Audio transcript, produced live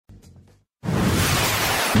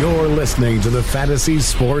You're listening to the Fantasy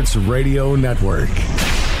Sports Radio Network.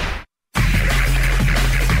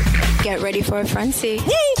 Get ready for a frenzy. Woo!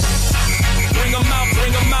 Bring 'em out,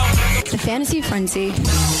 bring 'em out. The Fantasy Frenzy.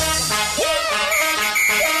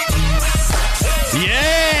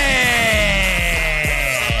 Yeah!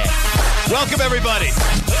 Welcome, everybody.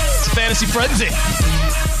 It's Fantasy Frenzy.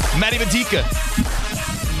 Matty Medika.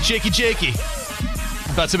 Jakey.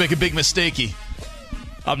 About to make a big mistakey.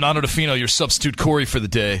 I'm Nando DeFino, your substitute Corey for the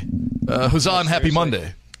day. Huzzah and happy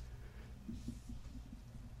Monday.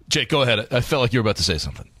 Jake, go ahead. I felt like you were about to say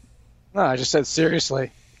something. No, I just said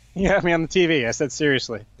seriously. You have me on the TV. I said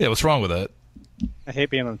seriously. Yeah, what's wrong with that? I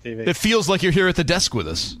hate being on the TV. It feels like you're here at the desk with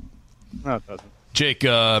us. No, it doesn't. Jake,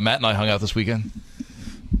 Matt and I hung out this weekend.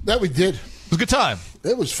 That we did. It was a good time.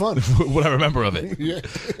 It was fun. What I remember of it.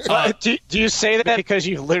 Yeah. Do you say that because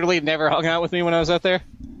you literally never hung out with me when I was out there?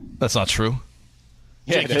 That's not true.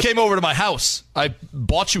 Yeah, Jake, you came over to my house. I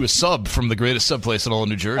bought you a sub from the greatest sub place in all of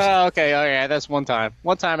New Jersey. Oh, okay. Oh, yeah, that's one time.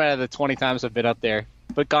 One time out of the 20 times I've been up there.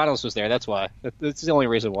 But Gonos was there. That's why. That's the only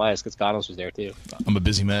reason why is because Gonos was there, too. I'm a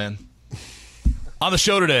busy man. On the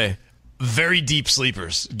show today, very deep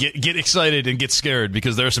sleepers. Get excited and get scared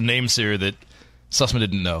because there are some names here that Sussman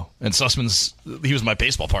didn't know. And he was my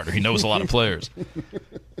baseball partner. He knows a lot of players.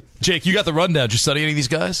 Jake, you got the rundown. Did you study any of these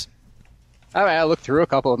guys? All right, I looked through a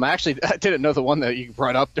couple of them. Actually, I didn't know the one that you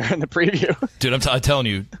brought up during the preview. Dude, I'm telling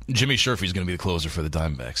you, Jimmy Sherfy's going to be the closer for the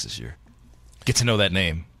Diamondbacks this year. Get to know that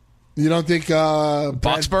name. You don't think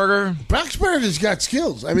Boxberger? Boxberger's got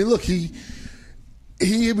skills. I mean, look, he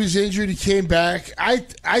was injured. He came back. I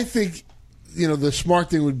think, the smart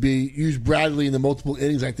thing would be use Bradley in the multiple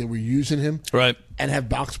innings like they were using him, right? And have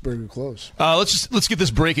Boxberger close. Let's get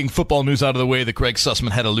this breaking football news out of the way that Greg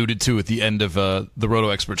Sussman had alluded to at the end of the Roto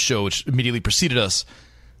Experts show, which immediately preceded us.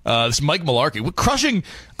 This Mike Mularkey crushing.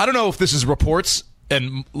 I don't know if this is reports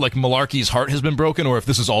and like Mularkey's heart has been broken, or if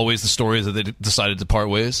this is always the story that they decided to part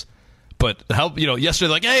ways. But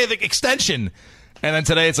yesterday like, hey, the extension, and then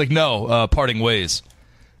today it's like no, parting ways.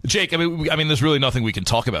 Jake, I mean, there's really nothing we can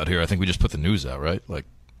talk about here. I think we just put the news out, right? Like,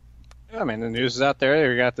 I mean, the news is out there.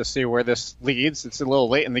 We got to see where this leads. It's a little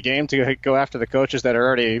late in the game to go after the coaches that are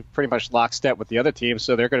already pretty much lockstep with the other teams,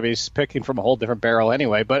 so they're going to be picking from a whole different barrel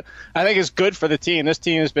anyway. But I think it's good for the team. This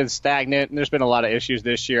team has been stagnant, and there's been a lot of issues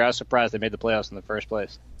this year. I was surprised they made the playoffs in the first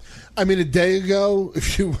place. I mean, a day ago,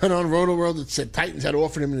 if you went on Roto World, it said Titans had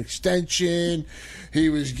offered him an extension. He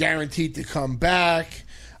was guaranteed to come back.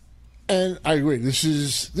 And I agree. This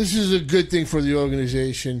is a good thing for the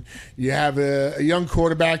organization. You have a young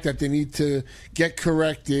quarterback that they need to get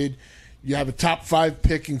corrected. You have a top 5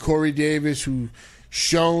 pick in Corey Davis, who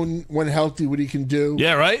shown when healthy what he can do.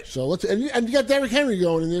 Yeah, right. So and you got Derrick Henry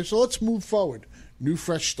going in there. So let's move forward. New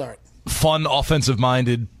fresh start. Fun,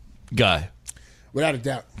 offensive-minded guy, without a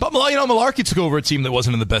doubt. But Mularkey took over a team that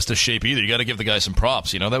wasn't in the best of shape either. You got to give the guy some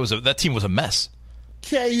props. That team was a mess.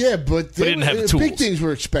 Yeah, but they didn't have the tools. Big things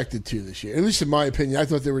were expected to this year. At least in my opinion, I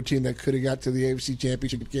thought they were a team that could have got to the AFC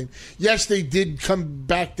Championship game. Yes, they did come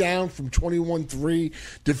back down from 21-3,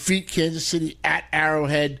 defeat Kansas City at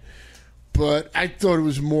Arrowhead, but I thought it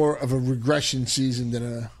was more of a regression season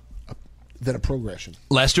than a progression.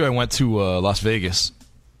 Last year I went to Las Vegas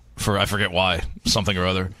for, I forget why, something or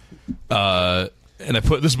other, and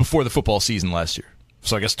this is before the football season last year,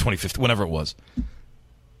 so I guess 2015, whenever it was.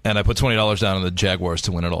 And I put $20 down on the Jaguars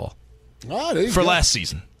to win it all. Oh, there you for go. Last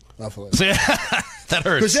season. So, yeah, that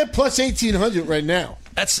hurts. Because they're plus 1,800 right now.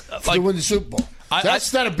 That's to win the Super Bowl.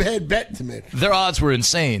 That's not a bad bet to make. Their odds were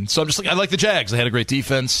insane. So I'm just like, I like the Jags. They had a great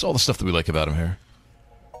defense. All the stuff that we like about them here.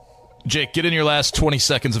 Jake, get in your last 20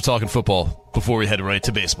 seconds of talking football before we head right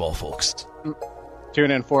to baseball, folks. Tune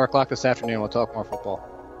in 4 o'clock this afternoon. We'll talk more football.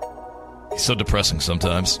 He's so depressing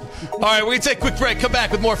sometimes. All right, we're going to take a quick break. Come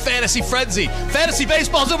back with more Fantasy Frenzy. Fantasy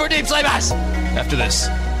Baseball's over Deep Slavas. After this.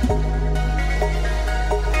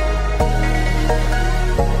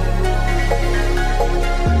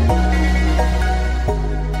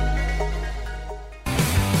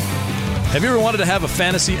 Have you ever wanted to have a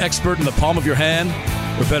fantasy expert in the palm of your hand?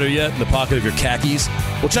 Or better yet, in the pocket of your khakis?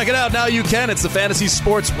 Well, check it out. Now you can. It's the Fantasy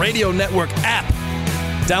Sports Radio Network app.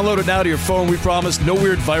 Download it now to your phone. We promise no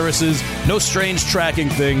weird viruses, no strange tracking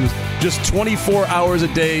things, just 24 hours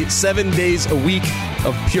a day, 7 days a week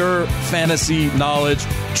of pure fantasy knowledge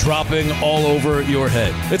dropping all over your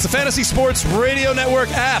head. It's the Fantasy Sports Radio Network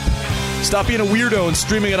app. Stop being a weirdo and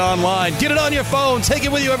streaming it online. Get it on your phone. Take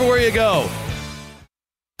it with you everywhere you go.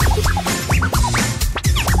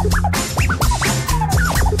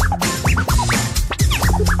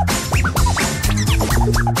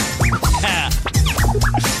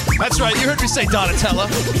 That's right. You heard me say Donatella.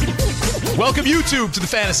 Welcome, YouTube, to the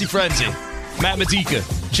Fantasy Frenzy. Matt Medica,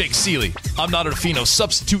 Jake Seeley. I'm Nader Fino,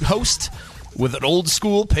 substitute host with an old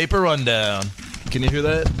school paper rundown. Can you hear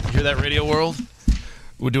that? You hear that, radio world?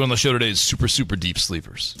 We're doing the show today is super, super deep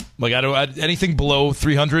sleepers. Like, anything below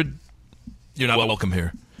 300, you're not welcome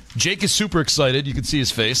here. Jake is super excited. You can see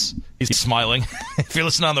his face. He's smiling. If you're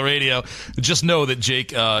listening on the radio, just know that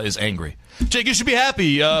Jake is angry. Jake, you should be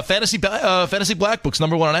happy. Fantasy Black Book's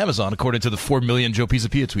 #1 on Amazon, according to the 4 million Joe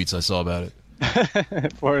Pisapia tweets I saw about it.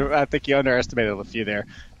 I think you underestimated a few there.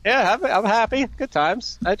 Yeah, I'm happy. Good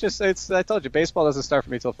times. I told you, baseball doesn't start for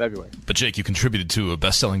me till February. But Jake, you contributed to a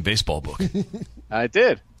best-selling baseball book. I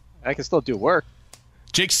did. I can still do work.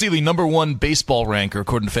 Jake Seeley, #1 baseball ranker,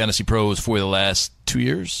 according to Fantasy Pros, for the last 2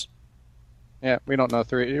 years. Yeah, we don't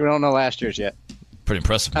know last year's yet. Pretty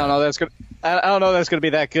impressive. I don't know that's gonna be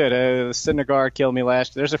that good. Syndergaard killed me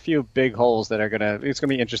last year. There's a few big holes that it's gonna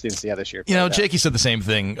be interesting to see how this year. Jakey said the same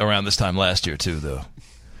thing around this time last year too, though.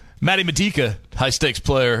 Matty Medica, high stakes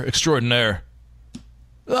player extraordinaire.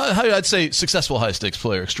 I'd say successful high stakes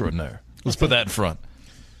player extraordinaire. Let's put that in front.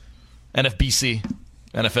 NFBC,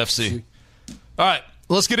 NFFC. All right,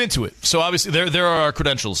 let's get into it. So obviously there are our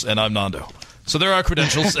credentials, and I'm Nando. So there are our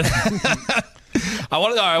credentials. I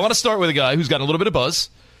want to start with a guy who's gotten a little bit of buzz.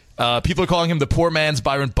 People are calling him the poor man's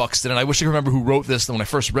Byron Buxton, and I wish I could remember who wrote this when I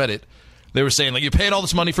first read it. They were saying, like, you're paying all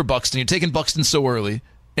this money for Buxton, you're taking Buxton so early,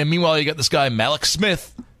 and meanwhile you got this guy, Mallex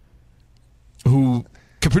Smith, who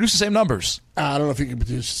can produce the same numbers. I don't know if he can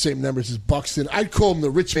produce the same numbers as Buxton. I'd call him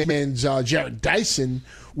the rich man's Jared Dyson,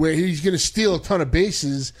 where he's going to steal a ton of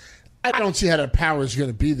bases. I don't see how that power is going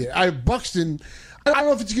to be there. Buxton, I don't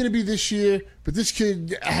know if it's going to be this year, but this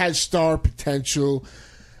kid has star potential.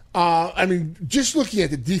 Just looking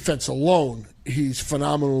at the defense alone, he's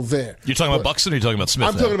phenomenal there. You're talking about Buxton or you're talking about Smith?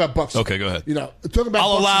 I'm talking about Buxton. Okay, go ahead. Talking about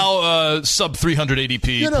I'll Buxton. allow sub-300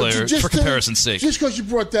 ADP player for comparison's sake. Just because you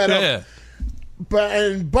brought that up. Yeah.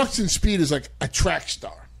 And Buxton's speed is like a track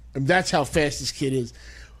star. And that's how fast this kid is.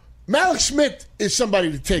 Mallex Smith is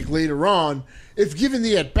somebody to take later on. If given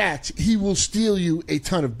the at-bats, he will steal you a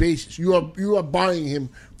ton of bases. You are buying him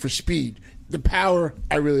for speed. The power,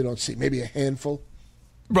 I really don't see. Maybe a handful.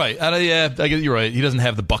 Right. I guess you're right. He doesn't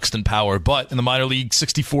have the Buxton power, but in the minor league,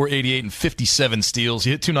 64, 88, and 57 steals.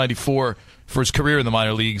 He hit 294 for his career in the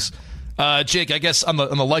minor leagues. Jake, I guess on the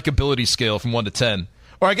likability scale from 1 to 10,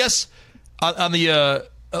 or I guess on the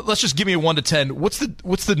let's just give me a 1 to 10. What's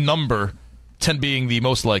the number? 10 being the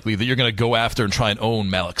most likely that you're going to go after and try and own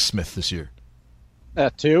Mallex Smith this year.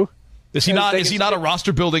 2. Is he not a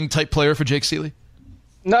roster building type player for Jake Seeley?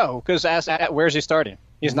 No, because where's he starting?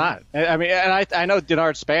 He's not. I mean, and I know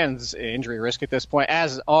Denard Span's injury risk at this point,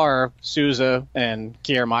 as are Souza and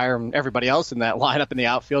Kiermaier and everybody else in that lineup in the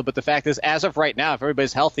outfield. But the fact is, as of right now, if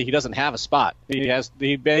everybody's healthy, he doesn't have a spot.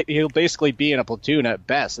 He'll basically be in a platoon at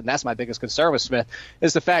best, and that's my biggest concern with Smith,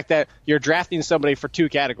 is the fact that you're drafting somebody for 2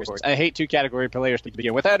 categories. I hate 2 category players to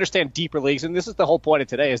begin with. I understand deeper leagues, and this is the whole point of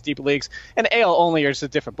today, is deeper leagues and AL only are just a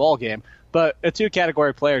different ballgame. But a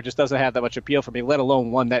 2-category player just doesn't have that much appeal for me, let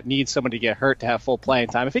alone one that needs somebody to get hurt to have full playing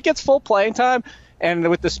time. If he gets full playing time, and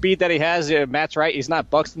with the speed that he has, Matt's right, he's not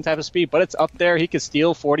Buxton type of speed, but it's up there. He could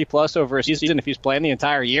steal 40-plus over a season if he's playing the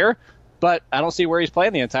entire year. But I don't see where he's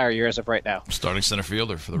playing the entire year as of right now. Starting center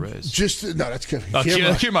fielder for the Rays. That's Kevin.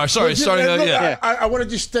 Kiermaier. Sorry, starting. I want to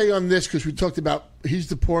just stay on this because we talked about he's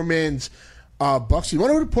the poor man's Buxton. You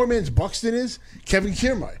want to know who the poor man's Buxton is? Kevin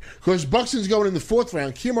Kiermaier. Because Buxton's going in the 4th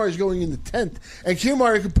round, Kiermaier's going in the 10th, and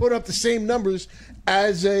Kiermaier can put up the same numbers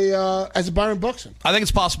as a Byron Buxton. I think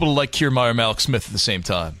it's possible to like Kiermaier, Mallex Smith at the same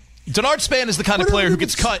time. Denard Span is the kind of player who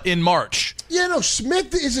gets cut in March. Yeah, no,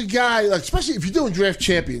 Smith is a guy, like, especially if you're doing draft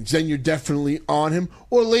champions, then you're definitely on him.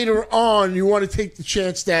 Or later on, you want to take the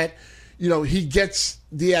chance that, he gets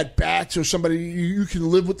the at-bats or somebody you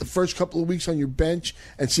can live with the first couple of weeks on your bench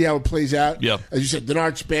and see how it plays out. Yep. As you said,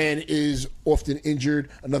 Denard Span is often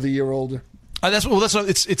injured, another year older.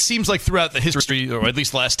 It seems like throughout the history, or at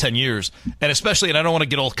least the last 10 years, and especially, and I don't want to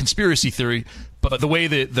get all conspiracy theory, but the way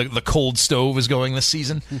the cold stove is going this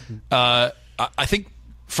season, I think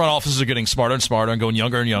front offices are getting smarter and smarter and going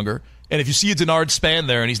younger and younger. And if you see a Denard Span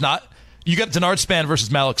there, and he's not, you got Denard Span versus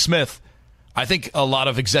Mallex Smith, I think a lot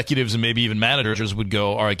of executives and maybe even managers would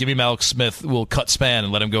go, all right, give me Mallex Smith, we'll cut Span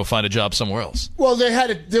and let him go find a job somewhere else. Well,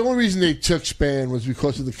 the only reason they took Span was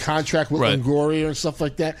because of the contract with Longoria and stuff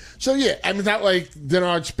like that. So, yeah, I mean, not like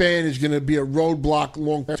Denard Span is going to be a roadblock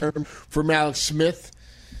long-term for Mallex Smith.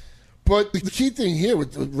 But the key thing here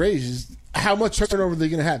with the Rays is how much turnover they're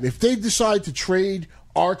going to have. If they decide to trade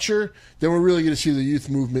Archer, then we're really going to see the youth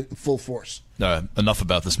movement in full force. All right, enough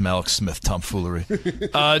about this Malik Smith tomfoolery.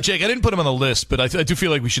 Jake, I didn't put him on the list, but I do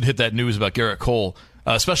feel like we should hit that news about Garrett Cole,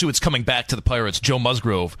 especially what's coming back to the Pirates, Joe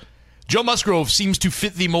Musgrove. Joe Musgrove seems to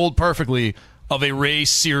fit the mold perfectly of a Ray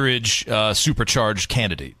Searage supercharged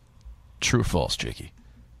candidate. True or false, Jakey?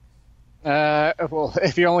 Well,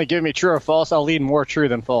 if you only give me true or false, I'll lean more true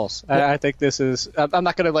than false. I think this is. I'm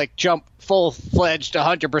not going to jump full-fledged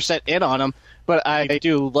 100% in on him, but I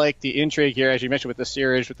do like the intrigue here, as you mentioned with the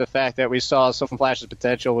series, with the fact that we saw some flashes of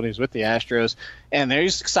potential when he was with the Astros, and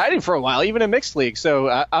he's exciting for a while, even in mixed league.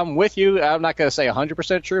 So I'm with you. I'm not going to say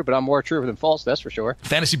 100% true, but I'm more true than false. That's for sure.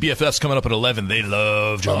 Fantasy BFF's coming up at 11. They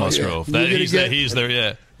love Joe Musgrove. Yeah. He's there.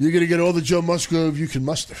 Yeah. You're going to get all the Joe Musgrove you can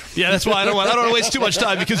muster. Yeah, that's why I don't want to waste too much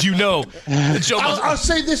time because Joe Musgrove. I'll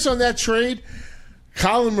say this on that trade.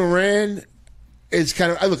 Colin Moran is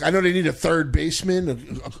kind of... Look, I know they need a third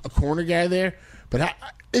baseman, a corner guy there, but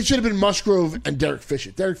it should have been Musgrove and Derek Fisher.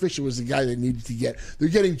 Derek Fisher was the guy they needed to get. They're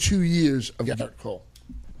getting 2 years of Garrett Cole.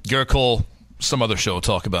 Garrett Cole, some other show we'll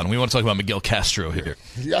talk about. And we want to talk about Miguel Castro here.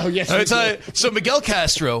 Oh, yes. I'll tell you, so Miguel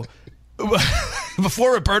Castro,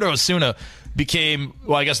 before Roberto Osuna became,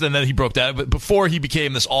 well, I guess then he broke down, but before he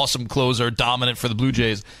became this awesome closer, dominant for the Blue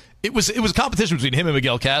Jays, it was a competition between him and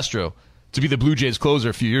Miguel Castro to be the Blue Jays closer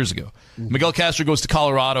a few years ago. Mm-hmm. Miguel Castro goes to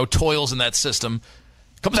Colorado, toils in that system,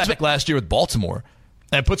 comes back last year with Baltimore,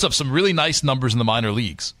 and puts up some really nice numbers in the minor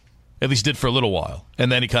leagues. At least did for a little while.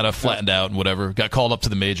 And then he kind of flattened out and whatever, got called up to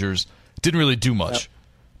the majors, didn't really do much. Yep.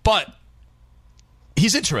 But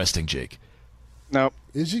he's interesting, Jake. No.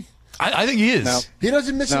 Is he? I think he is. No. He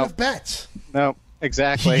doesn't miss enough bats. No,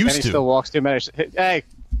 exactly. He used and he to. still walks too many. Hey,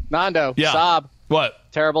 Nando, yeah. Saab.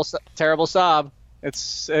 What? Terrible Saab.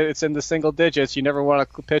 It's in the single digits. You never want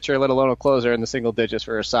a pitcher, let alone a closer, in the single digits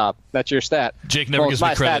for a Saab. That's your stat. Jake never gives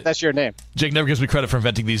me credit. That's your name. Jake never gives me credit for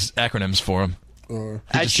inventing these acronyms for him.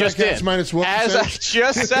 I just did. Minus 1%. As I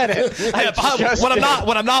just said it.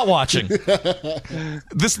 When I'm not watching.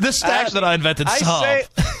 This stat that I invented.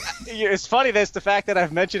 It's funny. That's the fact that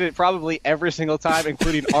I've mentioned it probably every single time,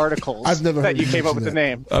 including articles. I've never heard that you came up with the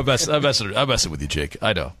name. I'm messing with you, Jake.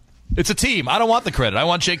 I know. It's a team. I don't want the credit. I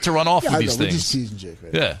want Jake to run off with these things. We're just teasing Jake,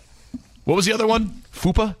 right? Yeah. What was the other one?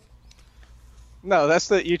 Fupa? No,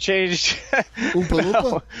 that's you changed. Oompa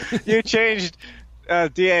Loompa? You changed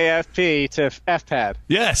DAFP to FPAD.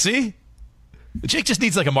 Yeah, see? Jake just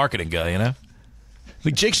needs a marketing guy, you know?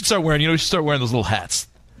 Jake should start wearing, those little hats.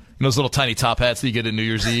 Those little tiny top hats that you get at New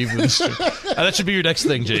Year's Eve. That should be your next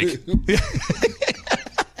thing, Jake.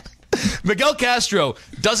 Miguel Castro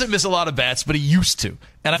doesn't miss a lot of bats, but he used to.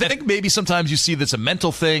 And I think maybe sometimes you see that's a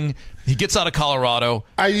mental thing. He gets out of Colorado.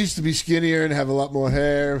 I used to be skinnier and have a lot more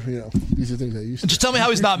hair. These are things I used to. Just tell me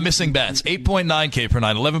how he's not missing bats. 8.9 K per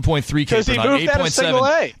nine, 11.3 K per nine,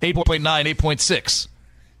 8.7, 8.9, 8.6.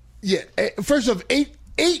 Yeah, first off, 8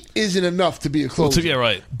 isn't enough to be a closer. Yeah,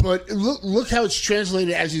 right. But look how it's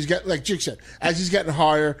translated as he's got, like Jake said, as he's gotten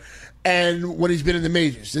higher, and when he's been in the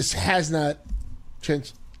majors. This has not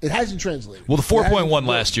it hasn't translated. Well, the 4.1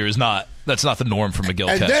 last year that's not the norm for Miguel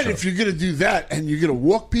Castro. And then if you're going to do that and you're going to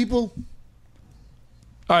walk people.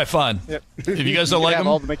 All right, fine. Yep. If you guys don't like him,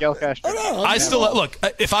 all the Miguel Castro. I still look.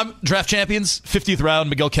 If I'm draft champions, 50th round,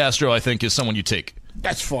 Miguel Castro, I think is someone you take.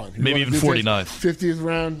 That's fun. Maybe even 49th. 50th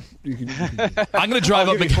round. You can I'm going to drive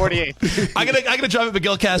up 48th. I'm going to drive up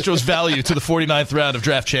Miguel Castro's value to the 49th round of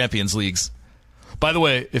draft champions leagues. By the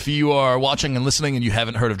way, if you are watching and listening and you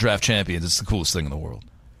haven't heard of draft champions, it's the coolest thing in the world.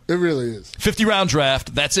 It really is. 50-round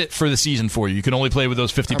draft. That's it for the season for you. You can only play with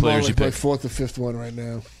those 50 players you pick. I'm on my 4th or 5th one right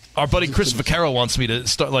now. Our buddy Chris Vaccaro wants me to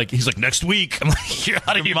start, he's like, next week. I'm like, you're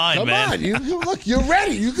out of your mind, man. Come on. Look, you're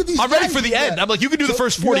ready. I'm ready for the end. I'm like, you can do the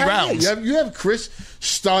first 40 rounds. You have Chris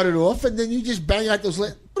start it off, and then you just bang out those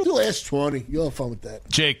last 20. You'll have fun with that.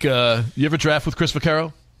 Jake, you ever draft with Chris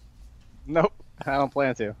Vaccaro? Nope. I don't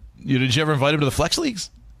plan to. Did you ever invite him to the Flex Leagues?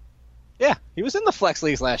 Yeah, he was in the Flex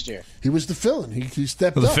Leagues last year. He was the fill-in. He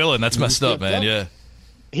stepped up. The fill-in, that's messed up, man, yeah.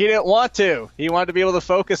 He didn't want to. He wanted to be able to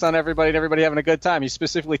focus on everybody and everybody having a good time. He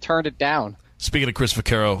specifically turned it down. Speaking of Chris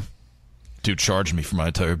Vaccaro, dude charged me for my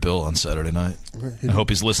entire bill on Saturday night. I hope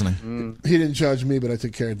he's listening. He didn't charge me, but I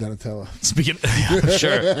took care of Donatella.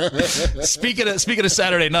 Speaking of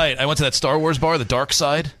Saturday night, I went to that Star Wars bar, the Dark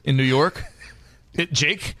Side, in New York.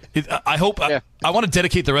 I want to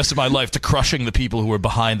dedicate the rest of my life to crushing the people who are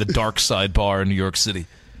behind the Dark Side bar in New York City.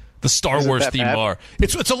 The Star Wars themed bar.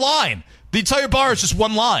 It's a line. The entire bar is just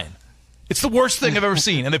one line. It's the worst thing I've ever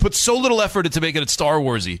seen, and they put so little effort into making it Star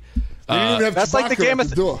Warsy. That's like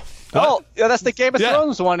the Oh, yeah, that's the Game of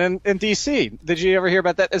Thrones one in D.C. Did you ever hear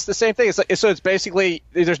about that? It's the same thing. So it's basically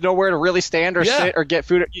there's nowhere to really stand or sit or get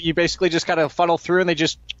food. You basically just kind of funnel through and they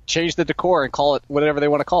just change the decor and call it whatever they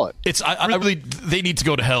want to call it. They need to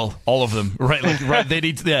go to hell, all of them, right? Right. They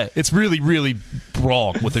need to, it's really, really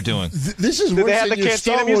wrong what they're doing. This is worse than your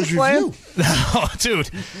Star Wars review. Oh, dude.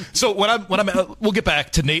 So when I'm we'll get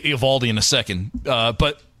back to Nate Eovaldi in a second.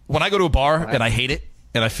 But when I go to a bar and I hate it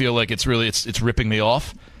and I feel like it's ripping me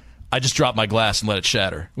off, I just drop my glass and let it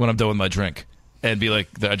shatter when I'm done with my drink and be like,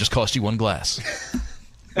 I just cost you one glass.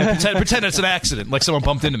 And pretend it's an accident, like someone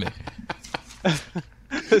bumped into me.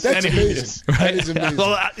 That's amazing. Right? That is amazing.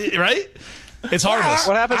 Well, right? It's harmless.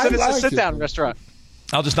 What happens if it's a sit-down restaurant?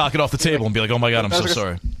 I'll just knock it off the table and be like, oh my God, I'm so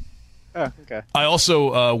sorry. Oh, okay. I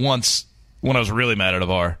also, once, when I was really mad at a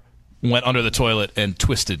bar, went under the toilet and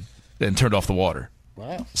twisted and turned off the water.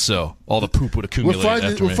 Wow. So all the poop would accumulate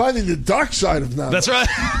after me. We're finding the dark side of now. That's right.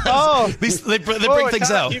 They bring things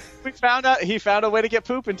out. He found a way to get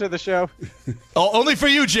poop into the show. Only for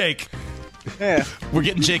you, Jake. Yeah. We're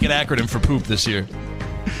getting Jake an acronym for poop this year.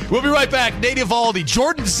 We'll be right back. Nate Eovaldi,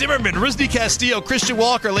 Jordan Zimmerman, Rusney Castillo, Christian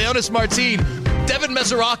Walker, Leonis Martin, Devin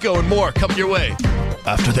Mesoraco, and more coming your way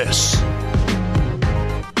after this.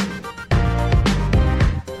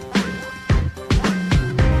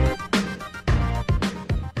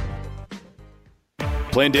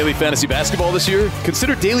 Playing daily fantasy basketball this year?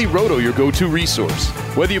 Consider Daily Roto your go-to resource.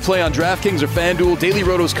 Whether you play on DraftKings or FanDuel, Daily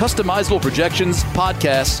Roto's customizable projections,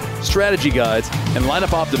 podcasts, strategy guides, and lineup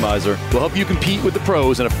optimizer will help you compete with the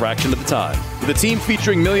pros in a fraction of the time. With a team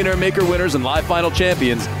featuring Millionaire Maker winners and live final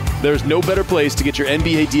champions, there's no better place to get your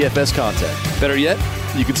NBA DFS content. Better yet,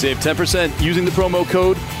 you can save 10% using the promo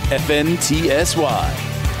code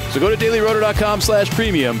FNTSY. So go to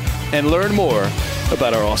dailyroto.com/premium and learn more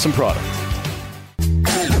about our awesome product.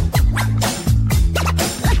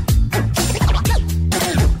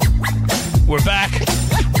 We're back.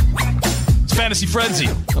 It's Fantasy Frenzy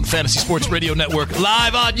on the Fantasy Sports Radio Network,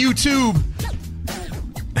 live on YouTube.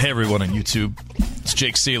 Hey, everyone on YouTube. It's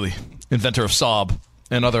Jake Seeley, inventor of Saab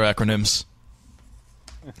and other acronyms.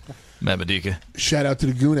 Matt Medica. Shout out to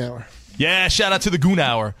the Goon Hour. Yeah, shout out to the Goon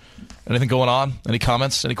Hour. Anything going on? Any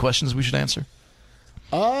comments? Any questions we should answer?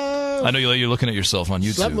 I know you're looking at yourself on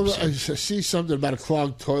YouTube. I see something about a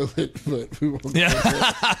clogged toilet, but we won't.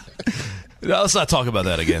 Yeah. No, let's not talk about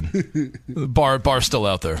that again. The bar's still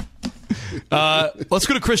out there. Let's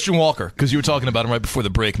go to Christian Walker, because you were talking about him right before the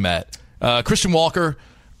break, Matt. Christian Walker,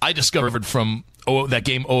 I discovered from that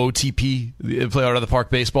game OOTP, Play Out of the Park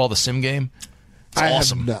Baseball, the sim game. It's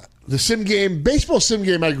awesome. Have not. The sim game, baseball sim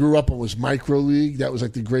game I grew up on was Micro League. That was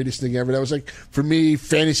like the greatest thing ever. That was like, for me,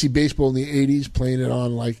 fantasy baseball in the 80s, playing it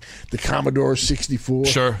on like the Commodore 64.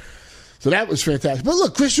 Sure. So that was fantastic. But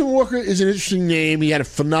look, Christian Walker is an interesting name. He had a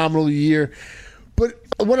phenomenal year. But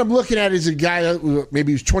what I'm looking at is a guy that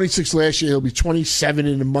maybe he was 26 last year. He'll be 27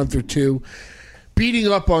 in a month or two,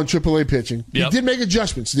 beating up on AAA pitching. Yep. He did make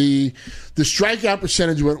adjustments. The strikeout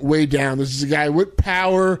percentage went way down. This is a guy with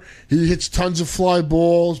power. He hits tons of fly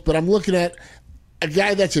balls. But I'm looking at a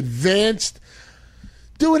guy that's advanced,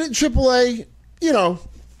 doing it in AAA,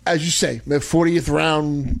 as you say, 40th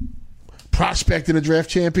round prospect in the draft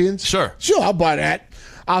champions. Sure, I'll buy that.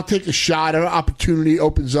 I'll take a shot. An opportunity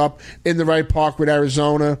opens up in the right park with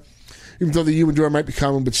Arizona, even though the humidor might be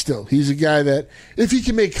coming, but still, he's a guy that if he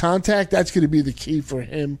can make contact, that's going to be the key for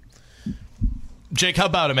him. Jake, how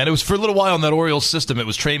about it, man? It was for a little while in that Orioles system. It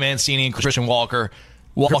was Trey Mancini and Christian Walker.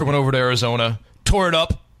 Walker went over to Arizona, tore it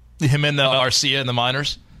up, him and Arcia in the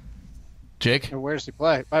minors. Jake? Where does he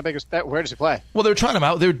play? My biggest bet, where does he play? Well, they were trying him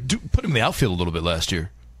out. They were putting him in the outfield a little bit last year.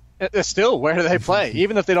 Still, where do they play?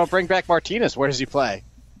 Even if they don't bring back Martinez, where does he play?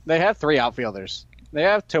 They have three outfielders. They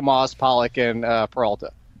have Tomas, Pollock, and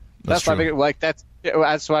Peralta. That's my big,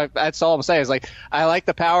 that's all I'm saying. Is like I like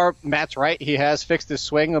the power. Matt's right. He has fixed his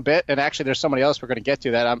swing a bit, and actually, there's somebody else we're going to get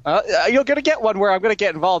to that. You're going to get one where I'm going to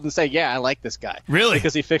get involved and say, yeah, I like this guy. Really?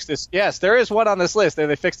 Because he fixed his. Yes, there is one on this list.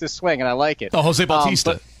 They fixed his swing, and I like it. Oh, Jose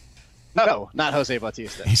Bautista. No, not Jose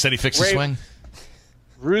Bautista. He said he fixed his swing.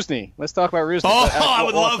 Rusney. Let's talk about Rusney.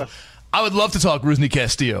 Oh, I would love to talk Rusney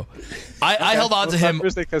Castillo. I held on to him.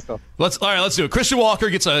 Let's do it. Christian Walker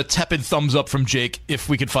gets a tepid thumbs up from Jake if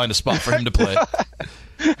we could find a spot for him to play.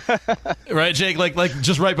 Right, Jake? Like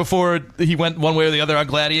just right before he went one way or the other on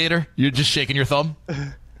Gladiator, you're just shaking your thumb.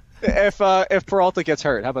 If Peralta gets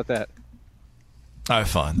hurt, how about that? All right,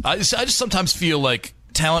 fine. I just sometimes feel like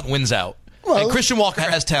talent wins out. Well, and Christian Walker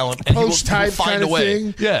has talent, and he will find a way.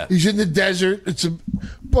 Thing. Yeah, he's in the desert.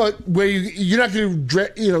 But where you're not going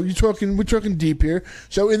to we're talking deep here.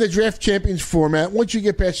 So in the draft champions format, once you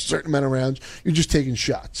get past a certain amount of rounds, you're just taking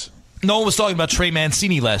shots. No one was talking about Trey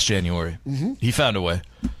Mancini last January. Mm-hmm. He found a way.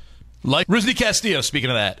 Like Rusney Castillo, speaking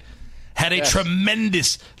of that, had a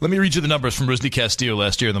tremendous... Let me read you the numbers from Rusney Castillo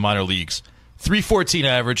last year in the minor leagues. 314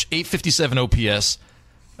 average, 857 OPS,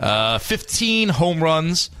 15 home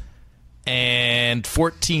runs, and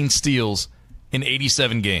 14 steals in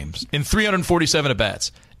 87 games, in 347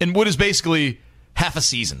 at-bats. In what is basically half a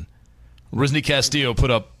season, Rusney Castillo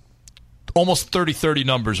put up almost 30-30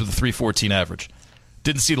 numbers with a 314 average.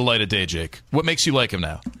 Didn't see the light of day, Jake. What makes you like him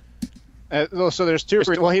now? So there's two.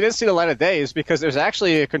 Well, he didn't see the light of day is because there's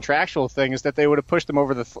actually a contractual thing is that they would have pushed him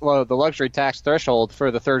over the luxury tax threshold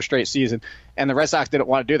for the third straight season, and the Red Sox didn't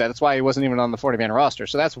want to do that. That's why he wasn't even on the 40-man roster.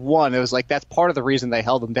 So that's one. It was like that's part of the reason they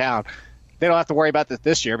held him down. They don't have to worry about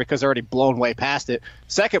this year because they're already blown way past it.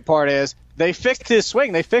 Second part is they fixed his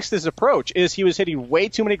swing. They fixed his approach. He was hitting way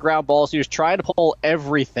too many ground balls. He was trying to pull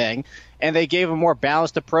everything, and they gave him a more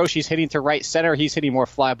balanced approach. He's hitting to right center. He's hitting more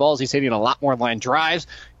fly balls. He's hitting a lot more line drives.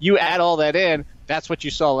 You add all that in, that's what you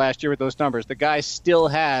saw last year with those numbers. The guy still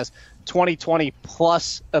has 2020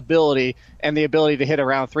 plus ability and the ability to hit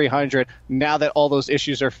around 300. Now that all those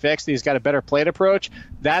issues are fixed, he's got a better plate approach.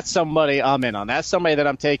 That's somebody I'm in on. That's somebody that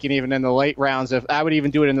I'm taking even in the late rounds. I would even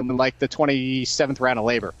do it in the 27th round of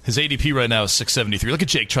labor. His ADP right now is 673. Look at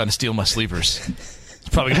Jake trying to steal my sleepers. He's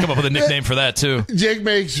probably going to come up with a nickname for that, too. Jake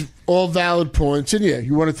makes all valid points. And, yeah,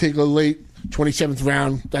 you want to take a late 27th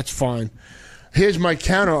round, that's fine. Here's my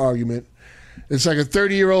counter argument. It's like a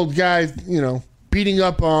 30-year-old guy, beating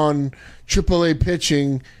up on AAA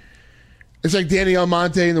pitching. It's like Danny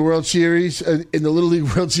Almonte in the World Series, in the Little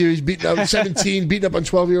League World Series, beating up 17, beating up on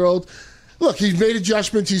 12-year-olds. Look, he's made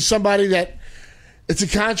adjustments. He's somebody that it's a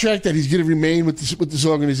contract that he's going to remain with this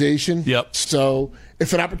organization. Yep. So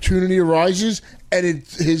if an opportunity arises and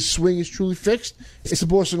his swing is truly fixed, it's the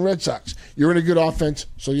Boston Red Sox. You're in a good offense,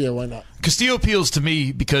 so yeah, why not? Castillo appeals to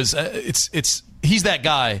me because he's that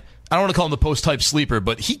guy. I don't want to call him the post-hype sleeper,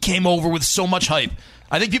 but he came over with so much hype.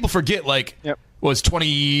 I think people forget, was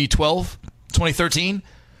 2012, 2013,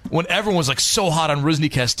 when everyone was so hot on Rusney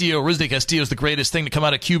Castillo. Rusney Castillo is the greatest thing to come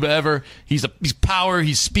out of Cuba ever. He's power,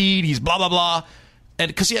 he's speed, he's blah, blah, blah. And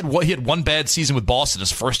because he had one bad season with Boston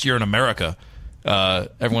his first year in America,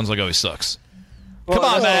 everyone's like, oh, he sucks. Come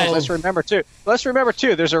on, man. Let's remember, too,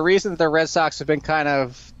 there's a reason that the Red Sox have been kind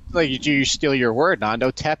of, you steal your word,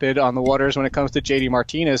 Nando, tepid on the waters when it comes to J.D.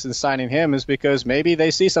 Martinez and signing him is because maybe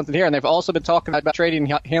they see something here. And they've also been talking about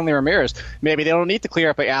trading Hanley Ramirez. Maybe they don't need to clear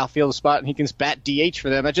up an outfield spot and he can bat DH for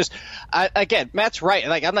them. Again, Matt's right.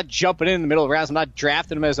 I'm not jumping in the middle of rounds. I'm not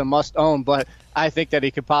drafting him as a must-own, but I think that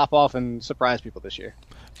he could pop off and surprise people this year.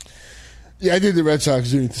 Yeah, I think the Red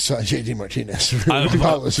Sox do need to sign J.D. Martinez. They got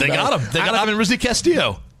him. They got him in Rusney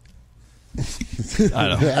Castillo. I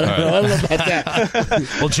don't know about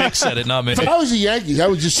that. Well, Jake said it, not me. If I was the Yankees, I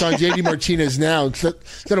would just sign J.D. Martinez now instead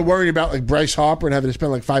of worrying about Bryce Harper and having to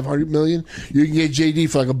spend $500 million. You can get J.D.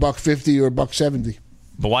 for $150 or $170.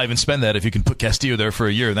 But why even spend that if you can put Castillo there for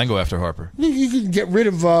a year and then go after Harper? You can get rid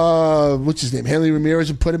of what's his name, Hanley Ramirez,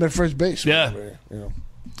 and put him at first base. Yeah.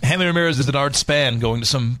 Hanley Ramirez is an Art Span going to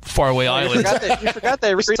some faraway island. You forgot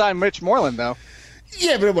they re-signed Mitch Moreland, though.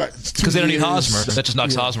 Yeah, but what? Because they don't need Hosmer. That just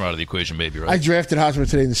knocks Hosmer out of the equation, maybe, right? I drafted Hosmer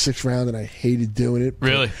today in the 6th round, and I hated doing it.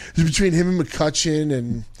 Really? It was between him and McCutchen,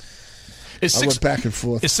 and I went back and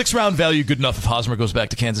forth. Is 6th round value good enough if Hosmer goes back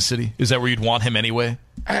to Kansas City? Is that where you'd want him anyway?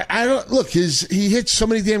 I don't look. He hits so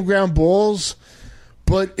many damn ground balls,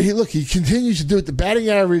 but he continues to do it. The batting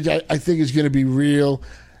average, I think, is going to be real.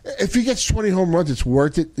 If he gets 20 home runs, it's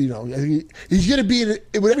worth it. I think he's going to be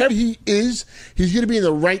whatever he is. He's going to be in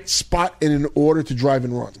the right spot and in order to drive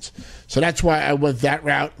in runs. So that's why I went that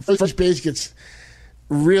route. First base gets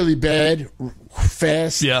really bad,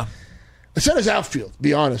 fast. Yeah. So does outfield, to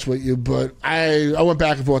be honest with you. But I went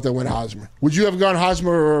back and forth. I went Hosmer. Would you have gone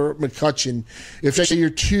Hosmer or McCutchen if your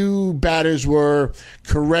two batters were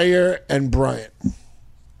Correa and Bryant?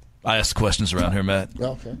 I ask questions around here, Matt.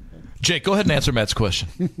 Okay. Jake, go ahead and answer Matt's question.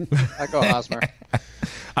 I go Hosmer.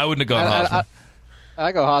 I wouldn't have gone Hosmer.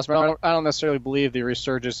 I go Hosmer. I don't necessarily believe the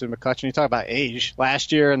resurgence of McCutchen. You talk about age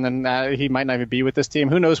last year, and then he might not even be with this team.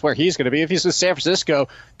 Who knows where he's going to be? If he's with San Francisco,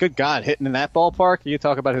 good God, hitting in that ballpark, you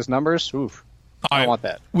talk about his numbers, oof. I don't want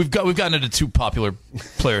that. We've gotten into too popular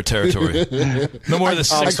player territory. No more of the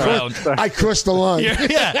 6th round. I crossed the line.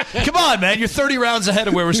 Yeah, come on, man. You're 30 rounds ahead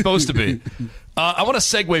of where we're supposed to be. I want to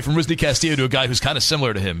segue from Rusney Castillo to a guy who's kind of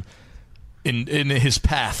similar to him in his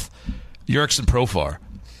path, Jurickson Profar.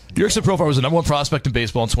 Jurickson Profar was the number 1 prospect in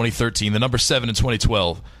baseball in 2013, the number 7 in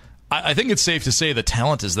 2012. I think it's safe to say the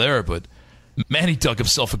talent is there, but Manny dug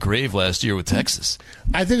himself a grave last year with Texas.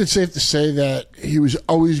 I think it's safe to say that he was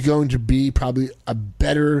always going to be probably a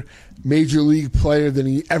better major league player than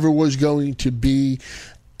he ever was going to be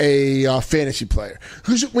a fantasy player.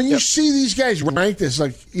 Because when you see these guys ranked as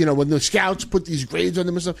like, when the scouts put these grades on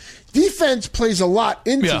them and stuff, defense plays a lot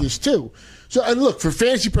into this too. So, and look, for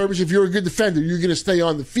fantasy purposes, if you're a good defender, you're going to stay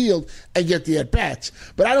on the field and get the at-bats.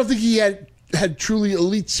 But I don't think he had truly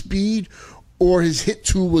elite speed, or his hit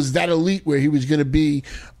tool was that elite where he was going to be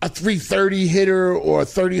a 330 hitter or a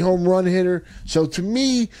 30 home run hitter. So to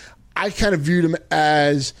me, I kind of viewed him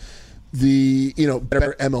as the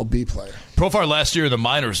better MLB player. Profar last year in the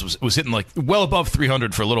minors was hitting like well above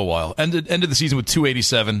 300 for a little while. Ended the season with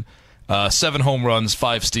 287, 7 home runs,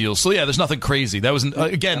 5 steals. So yeah, there's nothing crazy. That was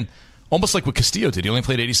again almost like what Castillo did. He only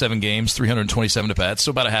played 87 games, 327 at bats,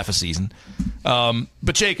 so about a half a season.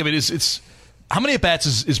 But Jake, I mean, it's how many at bats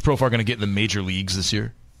is Profar going to get in the major leagues this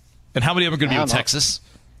year, and how many of them are going to be with Texas?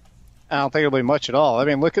 I don't think it'll be much at all. I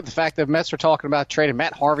mean, look at the fact that Mets are talking about trading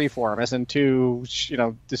Matt Harvey for him as into,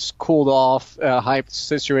 this cooled off, hyped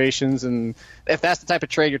situations. And if that's the type of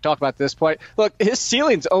trade you're talking about at this point, look, his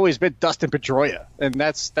ceiling's always been Dustin Pedroia, and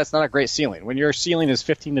that's not a great ceiling. When your ceiling is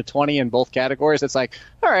 15 to 20 in both categories, it's like,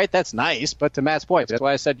 all right, that's nice. But to Matt's point, that's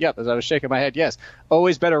why I said, yep, as I was shaking my head, yes,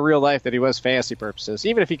 always better real life than he was fantasy purposes.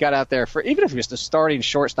 Even if he got out there even if he was the starting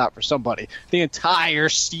shortstop for somebody the entire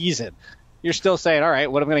season, you're still saying, all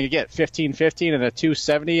right, what am I going to get? 15-15 and a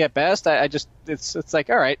 270 at best? It's like,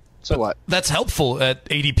 all right, so what? That's helpful at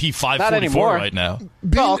ADP 544 right now.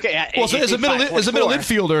 Oh, okay. Well, so as a middle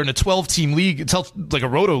infielder in a 12-team league, it's like a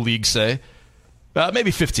roto league, say, maybe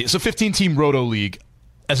 15. So 15-team roto league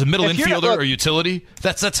as a middle infielder or utility,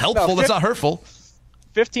 that's helpful. No, that's not hurtful.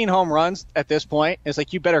 15 home runs at this point is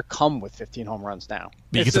like you better come with 15 home runs now.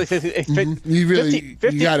 You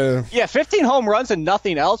gotta 15 home runs and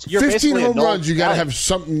nothing else. You're 15 home runs. You gotta have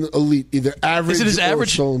something elite, either average. Is it his average?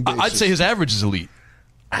 Or stolen bases. I'd say his average is elite.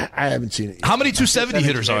 I haven't seen it yet. How many 270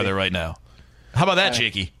 hitters are there right now? How about that,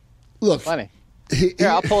 Jakey? Look, funny. Here,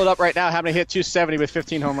 I'll pull it up right now. How many hit 270 with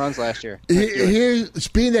 15 home runs last year?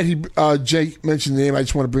 Being that Jake mentioned the name, I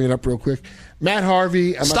just want to bring it up real quick. Matt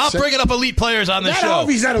Harvey. Stop bringing up elite players on the show. Matt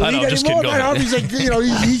Harvey's not elite anymore. Matt Harvey's like,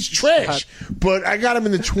 he's trash. But I got him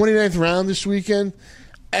in the 29th round this weekend,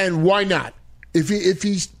 and why not? If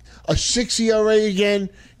he's a 6 ERA again,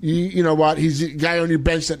 you know what? He's a guy on your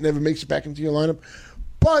bench that never makes it back into your lineup.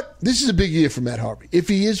 But this is a big year for Matt Harvey. If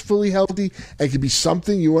he is fully healthy and could be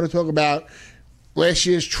something you want to talk about, last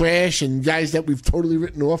year's trash and guys that we've totally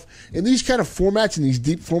written off, in these kind of formats, in these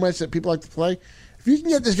deep formats that people like to play, if you can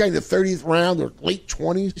get this guy in the 30th round or late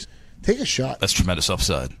 20s, take a shot. That's tremendous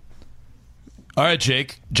upside. All right,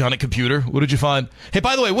 Jake, John at Computer, what did you find? Hey,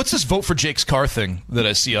 by the way, what's this vote for Jake's car thing that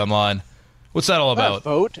I see online? What's that all about?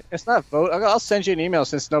 It's not a vote. I'll send you an email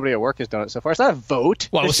since nobody at work has done it so far. It's not a vote.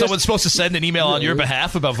 Well, was someone supposed to send an email on your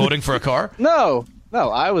behalf about voting for a car? No,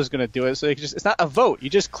 I was going to do it. So it's not a vote. You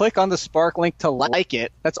just click on the Spark link to like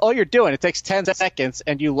it. That's all you're doing. It takes 10 seconds,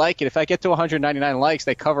 and you like it. If I get to 199 likes,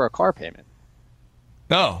 they cover a car payment.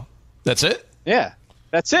 Oh, that's it? Yeah,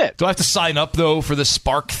 that's it. Do I have to sign up, though, for the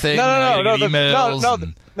Spark thing?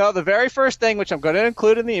 No, the very first thing, which I'm going to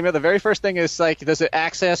include in the email, the very first thing is like, does it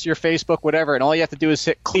access your Facebook, whatever, and all you have to do is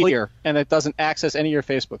hit clear, and it doesn't access any of your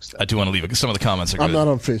Facebook stuff. I do want to leave some of the comments. I'm not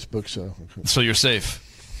on Facebook, so you're safe.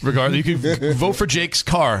 Regardless, you can vote for Jake's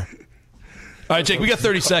car. All right, Jake, we got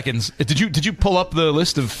 30 seconds. Did you pull up the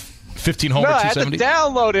list of 15 homer 270? No, I had to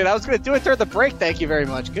download it. I was going to do it during the break. Thank you very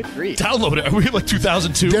much. Good grief. Download it. Are we like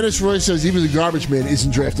 2002? Dennis Roy says even the garbage man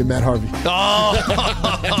isn't drafting Matt Harvey.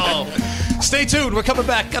 Oh. Stay tuned. We're coming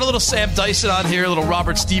back. Got a little Sam Dyson on here, a little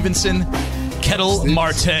Robert Stevenson, Kettle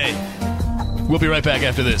Marte. We'll be right back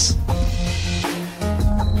after this.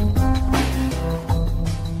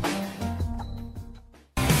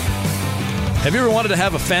 Have you ever wanted to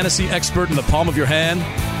have a fantasy expert in the palm of your hand?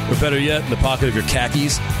 Or better yet, in the pocket of your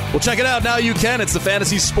khakis? Well, check it out. Now you can. It's the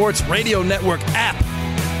Fantasy Sports Radio Network app.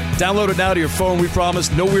 Download it now to your phone. We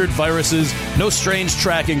promise no weird viruses, no strange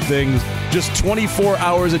tracking things. Just 24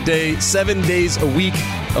 hours a day, 7 days a week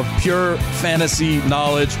of pure fantasy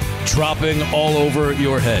knowledge dropping all over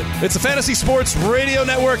your head. It's the Fantasy Sports Radio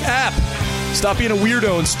Network app. Stop being a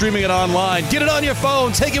weirdo and streaming it online. Get it on your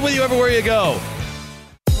phone. Take it with you everywhere you go.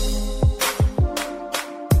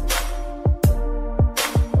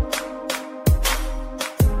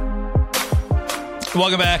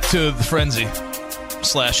 Welcome back to the Frenzy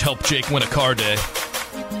 / help Jake win a car day.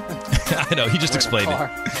 I know, he just explained it.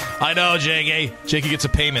 I know, Jakey. Jakey gets a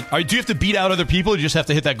payment. Do you have to beat out other people, or do you just have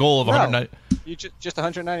to hit that goal of 190? You just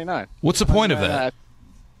 199. What's the point of that?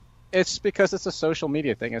 It's because it's a social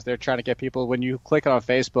media thing. As they're trying to get people, when you click on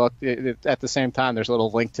Facebook, at the same time, there's a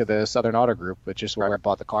little link to the Southern Auto Group, which is where I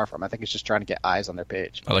bought the car from. I think it's just trying to get eyes on their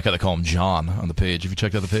page. I like how they call him John on the page. Have you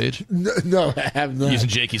checked out the page? No, I have not. Using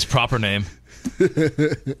Jakey's proper name.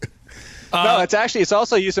 No, it's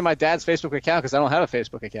also using my dad's Facebook account because I don't have a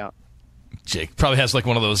Facebook account. Jake probably has like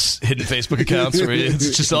one of those hidden Facebook accounts where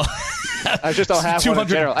it's just all. I just don't have 200 one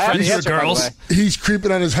in general. I have the friends answer, or by the girls. way. He's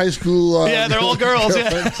creeping on his high school. Yeah, they're all girls.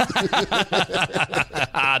 Yeah.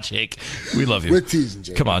 Jake, we love you. We're teasing,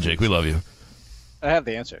 Jake. Come on, Jake, we love you. I have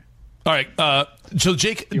the answer. All right, so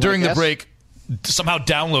Jake, during the break, somehow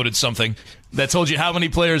downloaded something that told you how many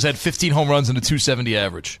players had 15 home runs and a 270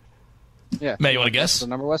 average. Yeah. Matt, you want to guess? What the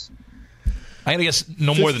number was? I'm going to guess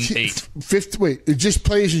no more than 8. Wait, just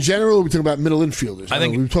players in general, or are we talking about middle infielders? I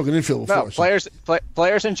think we were talking infield before. No,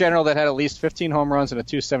 players in general that had at least 15 home runs and a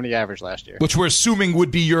 270 average last year. Which we're assuming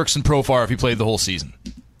would be Yerkes and Profar if he played the whole season.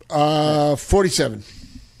 47.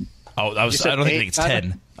 Oh, I don't think it's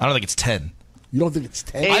 10. I don't think it's 10. You don't think it's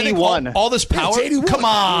 10? 81. All this power? It's 81. Come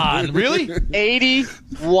on, really?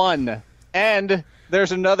 81. And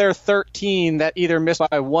there's another 13 that either missed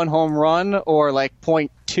by 1 home run or like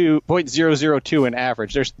 0.002 in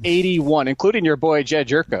average. There's 81, including your boy Jed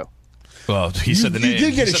Jerko. Well, he said the name. You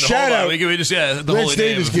did get a shout out. We just, the Lance holy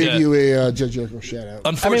Davis name. gave you a Jed Jerko shout out.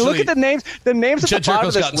 Unfortunately, I mean, look at the names. The names at Jed the bottom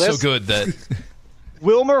Jerko's of this gotten list. so good that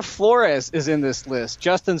Wilmer Flores is in this list.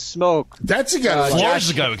 Justin Smoke. That's a guy. Flores is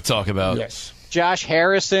the guy we could talk about. Yes. Josh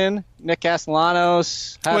Harrison, Nick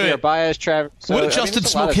Castellanos, Javier Baez, Travis. What did Justin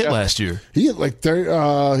Smoke hit last year? He hit like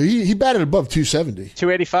 30. He batted above 270.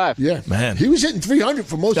 285. Yeah, Man. He was hitting 300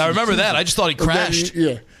 for most. I of the remember that. season. I just thought he crashed.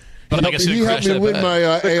 Yeah, But I guess he helped me win my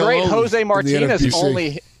The AL great in Jose the Martinez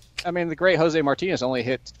NFBC. the great Jose Martinez only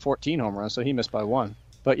hit 14 home runs, so he missed by 1.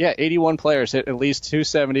 But yeah, 81 players hit at least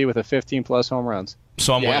 270 with a 15-plus home runs.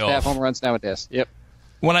 So I'm you way have off. to have home runs nowadays. Yep.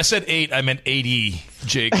 When I said 8, I meant 80,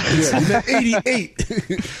 Jake. Yeah, he meant 88.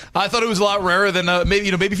 I thought it was a lot rarer than maybe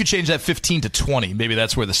if you change that 15 to 20, maybe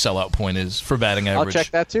that's where the sellout point is for batting average. I'll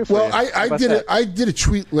check that too for Well, you. I did a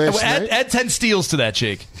tweet last night. Add 10 steals to that,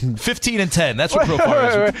 Jake. 15 and 10. That's what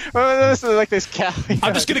Profar is. This is like this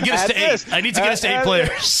I'm just going to get us to 8. I need to get us to 8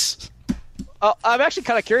 players. I'm actually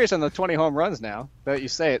kind of curious on the 20 home runs now that you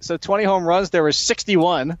say it. So 20 home runs, there was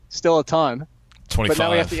 61, still a ton. 25. But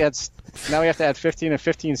now we have to add 15 and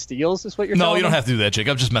 15 steals. Is what you're? No, telling you don't me? have to do that, Jake.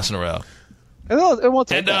 I'm just messing around. It won't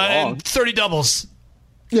take that long. And 30 doubles.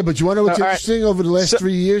 Yeah, but you want to know what's all right. interesting over the last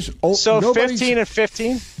 3 years? So nobody's- 15 and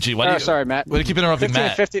 15. Gee, why do you? Sorry, Matt. Why do you keep interrupting 15 Matt?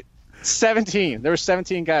 and 15. 17. There were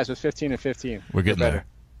 17 guys with 15 and 15. We're getting better. there.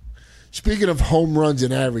 Speaking of home runs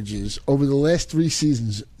and averages, over the last 3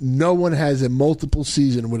 seasons, no one has a multiple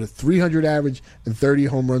season with a 300 average and 30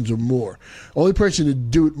 home runs or more. Only person to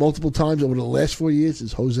do it multiple times over the last 4 years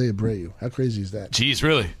is Jose Abreu. How crazy is that? Jeez,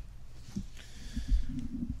 really?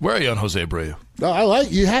 Where are you on Jose Abreu? No,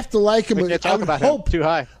 you have to like him. We but can't I talk would about hope him too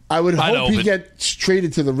high. I would I hope know, he but- gets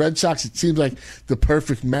traded to the Red Sox. It seems like the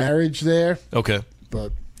perfect marriage there, Okay.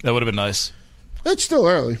 but That would have been nice. it's still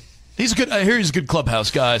early. He's a good. I hear he's a good clubhouse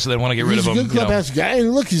guy, so they want to get rid He's of a him. good clubhouse guy.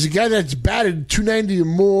 And look, he's a guy that's batted 290 or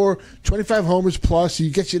more, 25 homers plus. He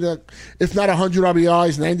gets you to, if not 100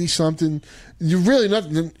 RBIs, 90 something. You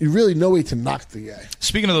really no way to knock the guy.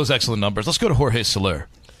 Speaking of those excellent numbers, let's go to Jorge Soler.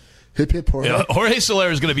 Hip hip Jorge. Yeah, Jorge Soler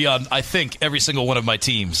is going to be on, I think, every single one of my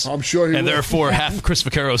teams. I'm sure he and will. therefore half Chris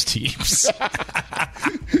Vaquero's teams.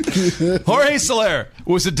 Jorge Soler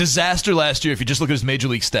was a disaster last year if you just look at his major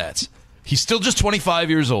league stats. He's still just 25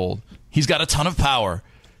 years old. He's got a ton of power.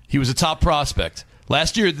 He was a top prospect.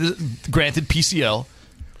 Last year, granted PCL,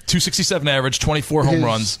 267 average, 24 home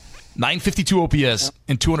runs, 952 OPS,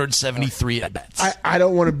 and 273 at-bats. I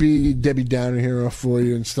don't want to be Debbie Downer here for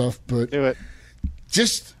you and stuff, but Do it.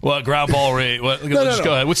 just What, ground ball rate? What, No, just no.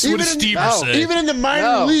 go ahead. What Even does in- Steve no, say? even in the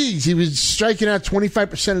minor leagues, he was striking out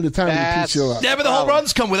 25% of the time in the That's- PCL. Yeah, but the home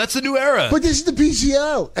runs come with. That's the new era. But this is the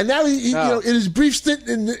PCL, and now he No. in his brief stint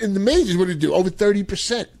in the majors, what did he do? Over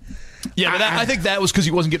 30%. yeah, but I think that was because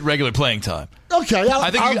he wasn't getting regular playing time. Okay, I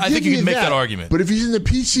think you can make that argument. But if he's in the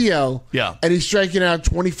PCL, Yeah. and he's striking out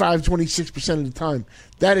 25, 26% of the time,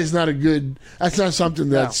 that is not a good. That's not something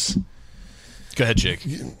that's. Go ahead, Jake.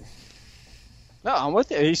 No, I'm with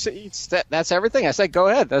you. That's everything. I said go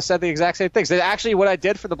ahead. I said the exact same things. Actually, what I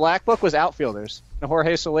did for the Black Book was outfielders. And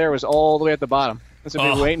Jorge Soler was all the way at the bottom. So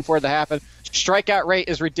we've been waiting for it to happen. Strikeout rate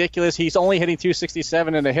is ridiculous. He's only hitting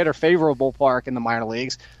 267 in a hitter favorable park in the minor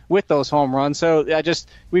leagues with those home runs. So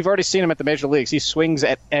we've already seen him at the major leagues. He swings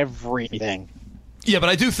at everything. Yeah, but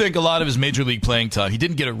I do think a lot of his major league playing time, he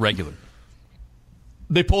didn't get it regular.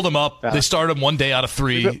 They pulled him up. They started him 1 day out of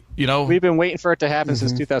 3. We've been waiting for it to happen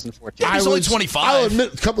since 2014. He's only 25. I'll